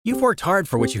You've worked hard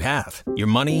for what you have. Your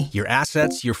money, your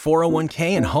assets, your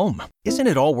 401k, and home. Isn't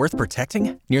it all worth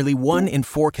protecting? Nearly 1 in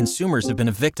 4 consumers have been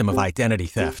a victim of identity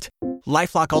theft.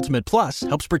 LifeLock Ultimate Plus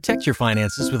helps protect your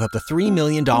finances with up to $3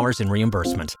 million in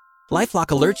reimbursement. LifeLock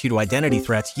alerts you to identity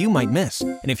threats you might miss.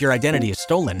 And if your identity is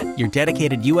stolen, your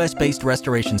dedicated U.S.-based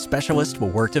restoration specialist will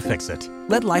work to fix it.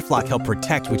 Let LifeLock help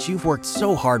protect what you've worked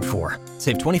so hard for.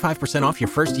 Save 25% off your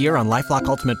first year on LifeLock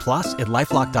Ultimate Plus at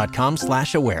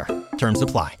LifeLock.com/aware. Terms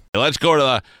apply. Let's go to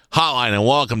the hotline and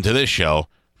welcome to this show.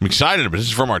 I'm excited, but this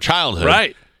is from our childhood.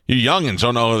 Right. You youngins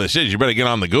don't know who this is. You better get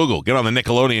on the Google. Get on the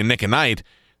Nickelodeon Nick at Night.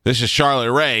 This is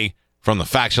Charlotte Rae from The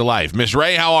Facts of Life. Miss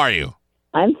Rae, how are you?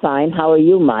 I'm fine. How are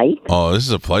you, Mike? Oh, this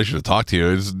is a pleasure to talk to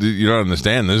you. You don't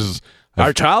understand. This is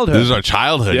our childhood. This is our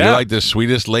childhood. Yeah. You're like the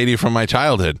sweetest lady from my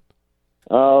childhood.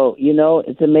 Oh,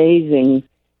 it's amazing.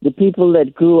 The people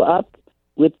that grew up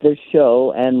with the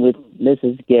show and with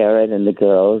Mrs. Garrett and the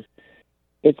girls,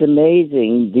 it's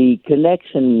amazing. The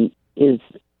connection is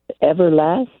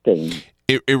everlasting.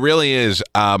 It really is.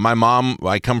 My mom,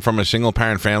 I come from a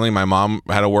single-parent family. My mom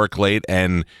had to work late,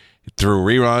 and through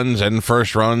reruns and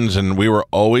first runs, and we were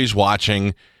always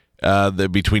watching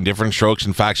between Different Strokes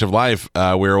and Facts of Life.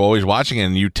 We were always watching it,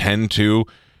 and you tend to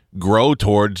grow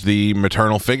towards the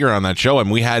maternal figure on that show.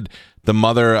 And we had the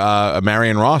mother,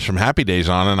 Marion Ross from Happy Days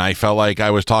on, and I felt like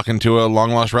I was talking to a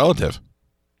long-lost relative.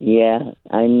 Yeah,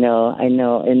 I know.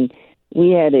 And we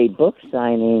had a book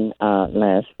signing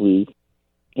last week,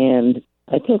 and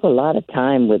I took a lot of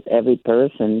time with every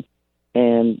person,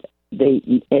 and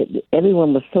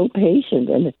everyone was so patient,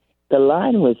 and the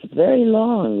line was very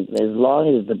long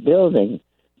as the building,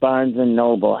 Barnes and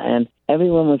Noble, and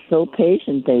everyone was so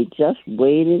patient. They just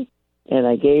waited, and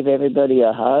I gave everybody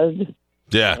a hug.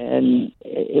 Yeah, and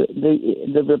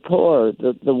the rapport,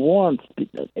 the warmth,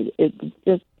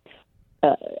 it's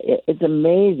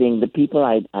amazing. The people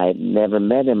I've never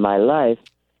met in my life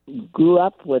grew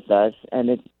up with us, and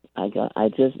there's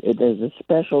a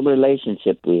special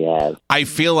relationship we have. I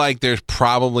feel like there's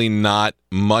probably not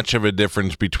much of a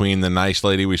difference between the nice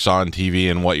lady we saw on TV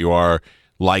and what you are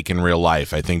like in real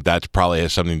life. I think that probably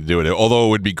has something to do with it. Although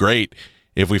it would be great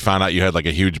if we found out you had like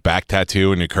a huge back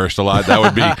tattoo and you cursed a lot. That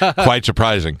would be quite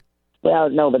surprising. Well,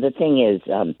 no, but the thing is,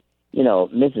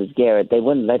 Mrs. Garrett, they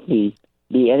wouldn't let me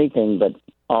be anything but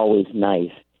always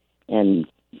nice and,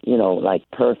 like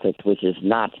perfect, which is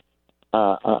not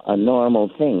a normal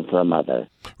thing for a mother.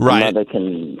 Right. A mother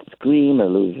can scream or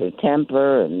lose her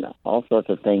temper and all sorts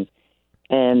of things.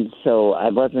 And so I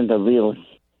wasn't really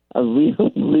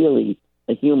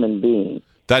a human being.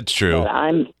 That's true. But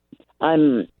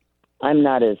I'm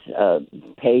not as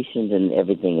patient and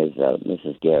everything as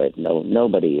Mrs. Garrett. No,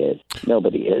 nobody is.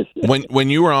 Nobody is. When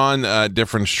you were on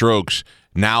Different Strokes,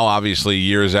 now obviously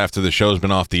years after the show's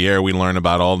been off the air, we learn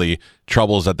about all the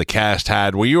troubles that the cast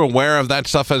had. Were you aware of that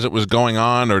stuff as it was going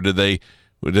on, or did they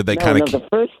kind of? No, the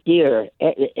first year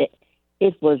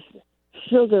it was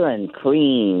sugar and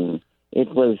cream.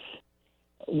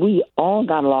 We all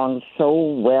got along so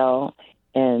well.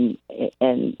 And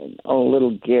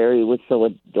little Gary was so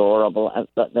adorable.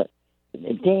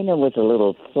 Dana was a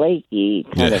little flaky,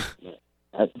 kind of,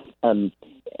 and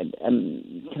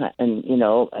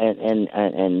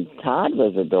Todd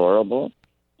was adorable.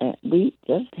 And we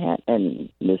just had, and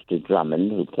Mr.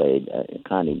 Drummond, who played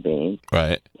Connie Bain.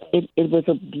 Right. It was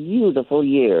a beautiful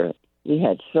year. We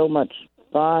had so much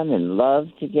fun and love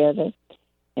together.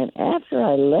 And after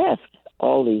I left,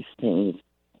 all these things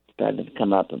started to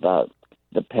come up about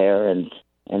the parents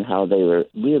and how they were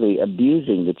really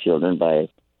abusing the children by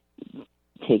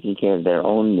taking care of their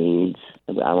own needs.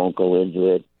 I won't go into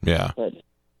it. Yeah. But,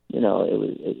 it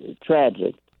was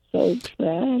tragic. So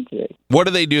tragic. What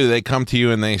do? They come to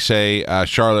you and they say,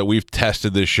 Charlotte, we've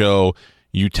tested this show.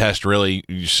 You test really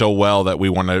so well that we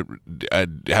want to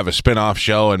have a spin-off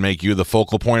show and make you the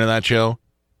focal point of that show?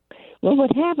 Well,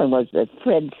 what happened was that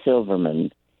Fred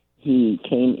Silverman, he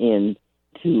came in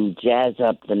to jazz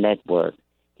up the network.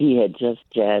 He had just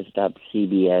jazzed up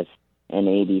CBS and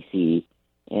ABC,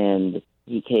 and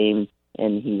he came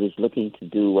and he was looking to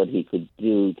do what he could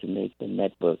do to make the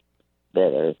network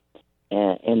better,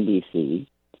 NBC.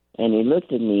 And he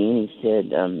looked at me and he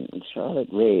said, Charlotte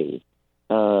Rae,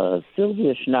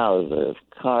 Sylvia Schnauzer,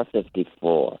 Car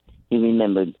 54. He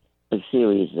remembered a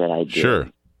series that I did. Sure.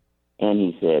 And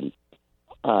he said,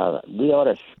 we ought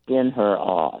to spin her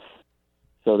off.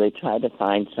 So they tried to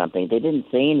find something. They didn't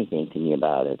say anything to me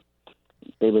about it.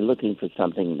 They were looking for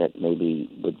something that maybe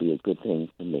would be a good thing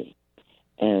for me.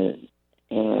 And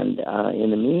in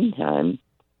the meantime,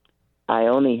 I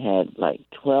only had like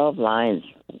 12 lines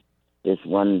this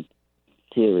one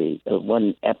series,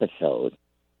 one episode.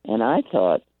 And I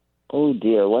thought oh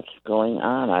dear, what's going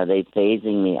on? Are they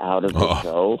phasing me out of the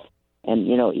show? And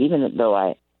even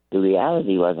though the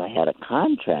reality was I had a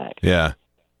contract. Yeah.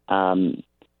 I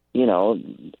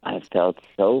felt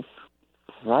so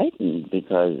frightened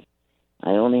because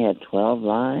I only had 12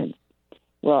 lines.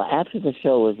 Well, after the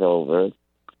show was over,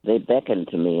 they beckoned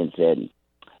to me and said,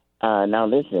 now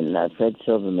listen, Fred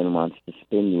Silverman wants to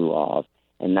spin you off,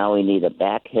 and now we need a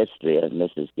back history of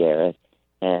Mrs. Garrett,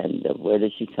 and where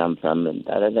does she come from, and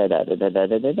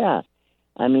da-da-da-da-da-da-da-da-da.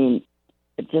 I mean,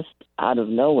 just out of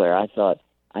nowhere, I thought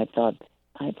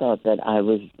that I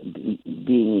was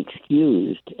being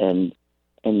excused, and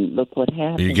look what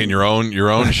happened. You're getting your own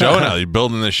show now. You're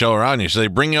building the show around you. So they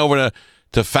bring you over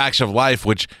to Facts of Life,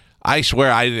 which I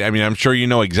swear, I mean, I'm sure you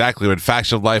know exactly what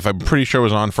Facts of Life, I'm pretty sure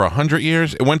was on for 100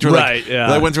 years. It went through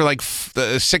it went through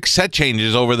 6 set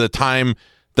changes over the time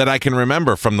that I can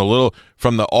remember, from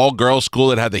the all-girls school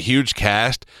that had the huge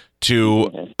cast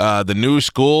to the new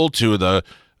school to the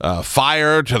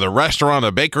fire to the restaurant,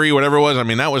 the bakery, whatever it was. I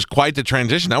mean, that was quite the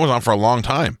transition. That was on for a long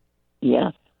time.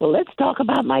 Yeah. Well, let's talk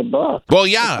about my book. Well,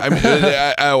 yeah. I mean,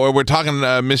 we're talking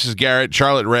Mrs. Garrett,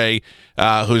 Charlotte Rae,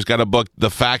 who's got a book, The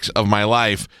Facts of My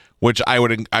Life, which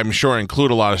I'm sure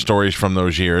include a lot of stories from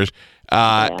those years.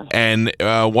 And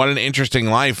what an interesting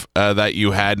life that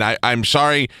you had. And I'm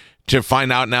sorry to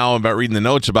find out now about reading the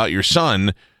notes about your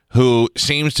son, who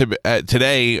seems to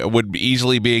today would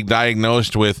easily be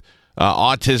diagnosed with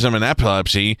autism and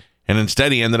epilepsy, and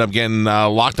instead he ended up getting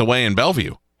locked away in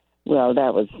Bellevue. Well,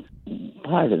 that was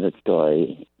part of the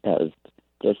story. That was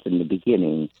just in the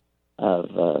beginning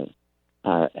of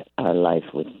our life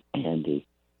with Andy.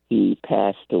 He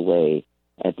passed away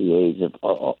at the age of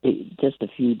just a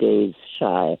few days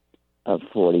shy of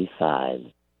 45,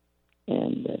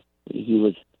 and he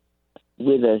was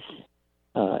with us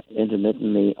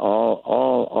intermittently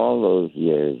all those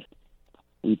years.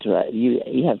 We tried.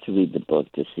 You have to read the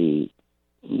book to see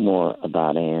more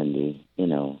about Andy.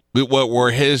 What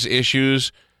were his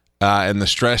issues and the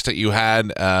stress that you had?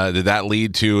 Did that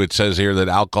lead to? It says here that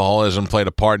alcoholism played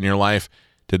a part in your life.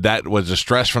 Was the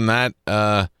stress from that?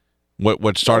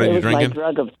 What started you drinking? It was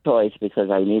my drug of choice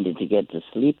because I needed to get to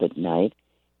sleep at night.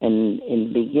 And in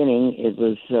the beginning, it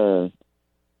was.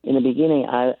 In the beginning,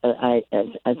 I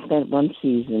spent one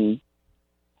season.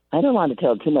 I don't want to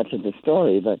tell too much of the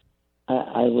story, but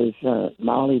I was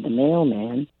Molly the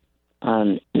mailman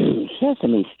on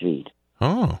Sesame Street.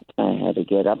 Oh. I had to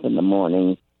get up in the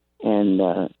morning and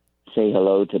say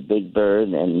hello to Big Bird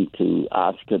and to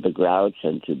Oscar the Grouch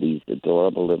and to these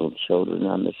adorable little children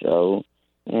on the show.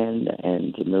 And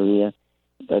to Maria,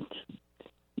 but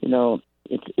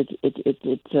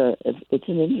it's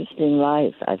an interesting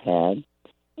life I've had,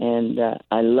 and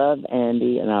I love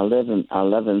Andy, and I'll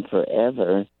love him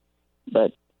forever.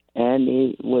 But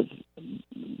Andy was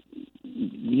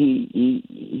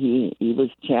he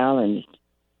was challenged.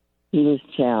 He was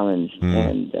challenged,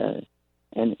 and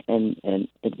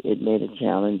it made a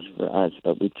challenge for us.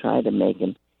 But we tried to make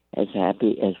him as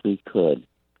happy as we could.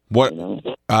 What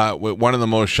one of the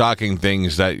most shocking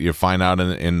things that you find out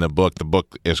in the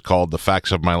book is called The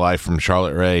Facts of My Life from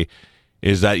Charlotte Rae,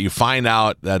 is that you find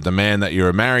out that the man that you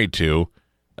were married to,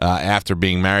 after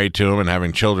being married to him and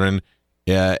having children,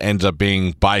 ends up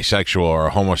being bisexual or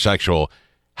homosexual.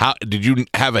 How did you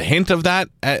have a hint of that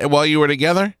while you were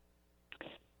together?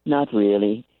 Not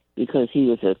really, because he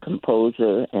was a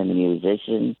composer and a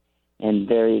musician and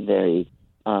very, very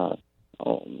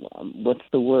what's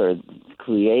the word?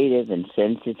 Creative and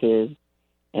sensitive,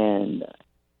 and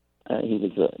he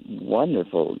was a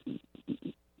wonderful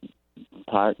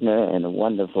partner and a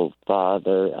wonderful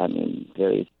father. I mean,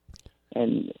 very,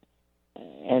 and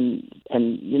in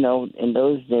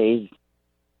those days,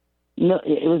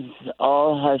 it was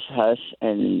all hush hush,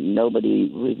 and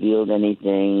nobody revealed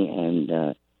anything, and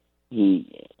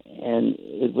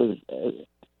it was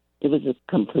a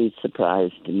complete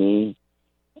surprise to me.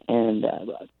 And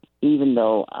even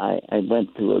though I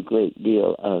went through a great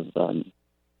deal of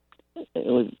it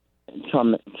was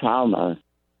trauma,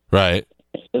 right?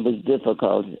 It was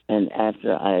difficult, and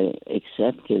after I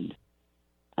accepted,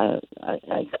 I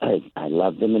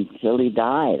loved him until he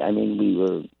died. I mean, we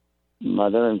were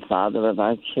mother and father of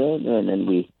our children, and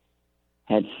we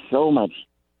had so much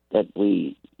that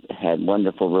we had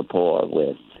wonderful rapport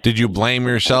with. Did you blame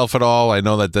yourself at all? I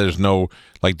know that there's no,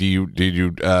 did you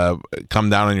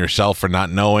come down on yourself for not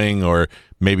knowing, or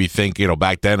maybe think,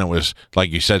 back then it was,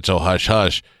 like you said, so hush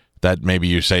hush, that maybe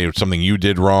you say it's something you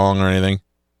did wrong or anything?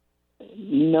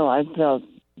 No, I felt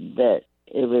that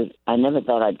I never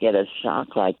thought I'd get a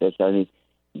shock like this. I mean,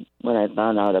 when I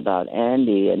found out about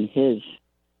Andy and his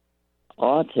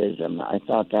autism, I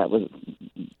thought that was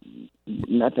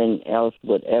nothing else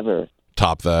would ever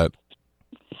top that.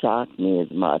 shock me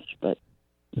as much. But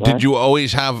Did you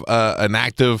always have an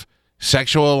active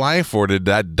sexual life, or did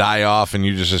that die off and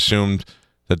you just assumed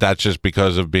that that's just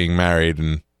because of being married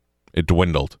and it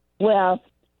dwindled? Well,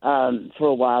 for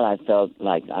a while I felt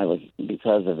like I was,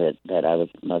 because of it, that I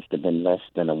must have been less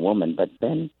than a woman. But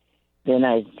then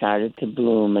I started to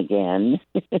bloom again,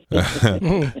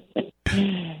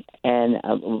 and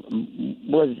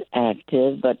was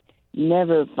active, but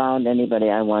never found anybody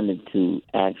I wanted to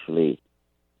actually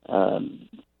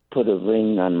put a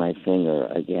ring on my finger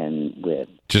again with.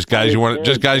 Just guys you want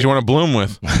to bloom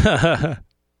with.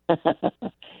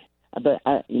 But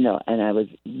and I was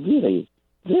really,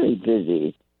 really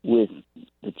busy with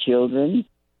the children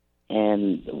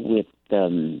and with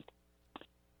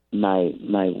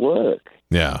my work,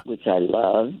 which I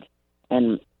loved,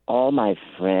 and all my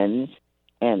friends,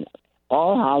 and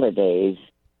all holidays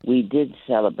we did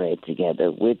celebrate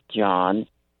together with John,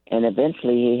 and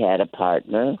eventually he had a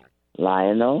partner,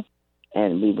 Lionel,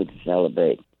 and we would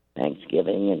celebrate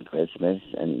Thanksgiving and Christmas.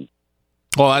 And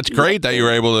well, that's great that you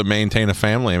were able to maintain a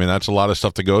family. I mean, that's a lot of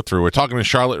stuff to go through. We're talking to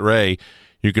Charlotte Rae.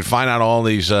 You can find out all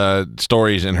these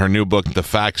stories in her new book, The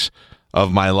Facts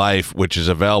of My Life, which is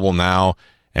available now.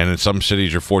 And in some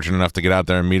cities, you're fortunate enough to get out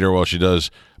there and meet her while she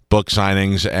does book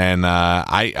signings. And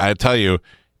I tell you,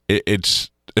 it's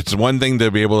one thing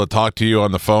to be able to talk to you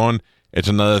on the phone. It's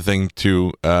another thing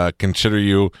to consider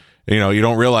you. You know, you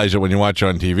don't realize it when you watch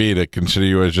on TV, to consider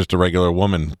you as just a regular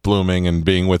woman blooming and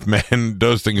being with men.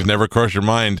 Those things never cross your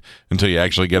mind until you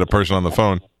actually get a person on the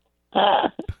phone.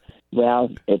 Well,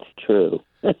 it's true.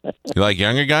 You like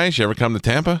younger guys? You ever come to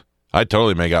Tampa? I'd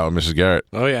totally make out with Mrs. Garrett.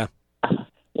 Oh, yeah.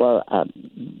 Well, I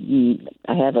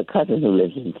have a cousin who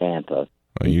lives in Tampa.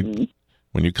 Well,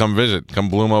 when you come visit, come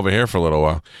bloom over here for a little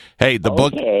while. Hey, the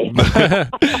book.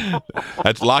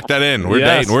 Let's lock that in. We're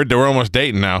dating. We're almost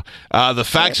dating now. The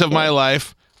Facts of My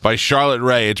Life by Charlotte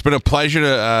Rae. It's been a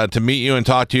pleasure to meet you and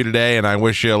talk to you today, and I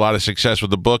wish you a lot of success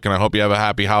with the book, and I hope you have a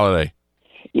happy holiday.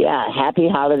 Yeah, happy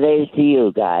holidays to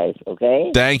you guys,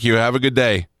 okay? Thank you. Have a good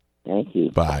day. Thank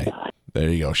you. Bye. Bye. There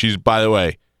you go. She's, by the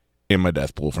way, in my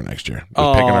death pool for next year.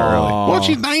 Just picking her early. Well,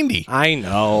 she's 90. I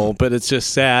know, but it's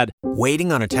just sad.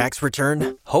 Waiting on a tax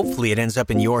return? Hopefully it ends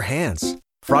up in your hands.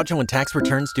 Fraudulent tax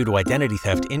returns due to identity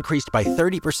theft increased by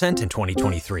 30% in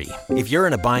 2023. If you're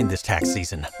in a bind this tax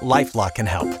season, LifeLock can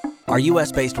help. Our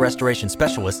U.S.-based restoration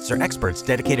specialists are experts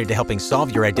dedicated to helping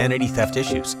solve your identity theft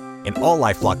issues. And all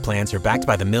LifeLock plans are backed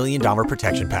by the $1 Million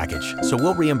Protection Package. So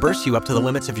we'll reimburse you up to the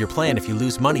limits of your plan if you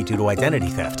lose money due to identity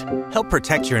theft. Help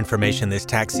protect your information this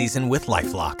tax season with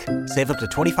LifeLock. Save up to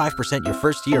 25% your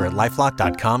first year at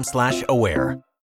LifeLock.com/aware.